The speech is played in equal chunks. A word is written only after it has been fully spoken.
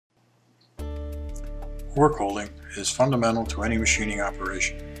Work holding is fundamental to any machining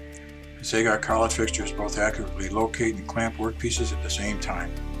operation. Zagar collet fixtures both accurately locate and clamp workpieces at the same time.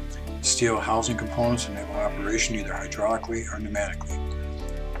 Steel housing components enable operation either hydraulically or pneumatically.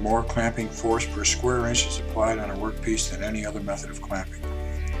 More clamping force per square inch is applied on a workpiece than any other method of clamping.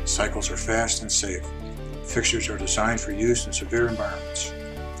 Cycles are fast and safe. Fixtures are designed for use in severe environments.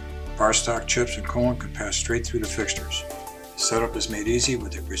 Bar stock chips and coolant can pass straight through the fixtures. Setup is made easy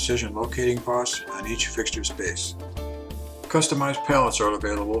with a precision locating boss on each fixture's base. Customized pallets are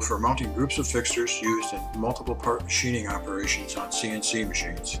available for mounting groups of fixtures used in multiple part machining operations on CNC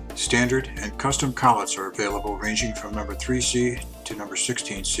machines. Standard and custom collets are available ranging from number 3C to number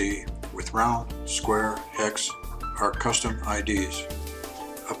 16C with round, square, hex, or custom IDs.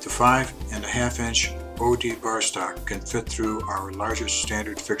 Up to 5.5 inch OD bar stock can fit through our largest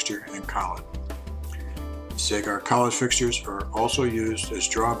standard fixture and collet. Zagar collet fixtures are also used as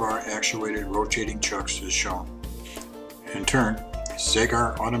drawbar actuated rotating chucks as shown. In turn,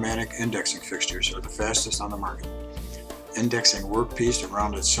 Zagar automatic indexing fixtures are the fastest on the market, indexing workpiece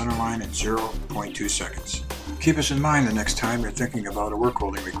around its center line in 0.2 seconds. Keep us in mind the next time you're thinking about a work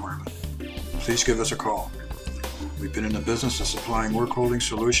holding requirement. Please give us a call. We've been in the business of supplying work holding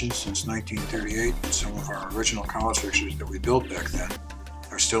solutions since 1938, and some of our original collet fixtures that we built back then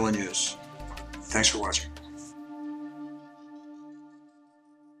are still in use. Thanks for watching.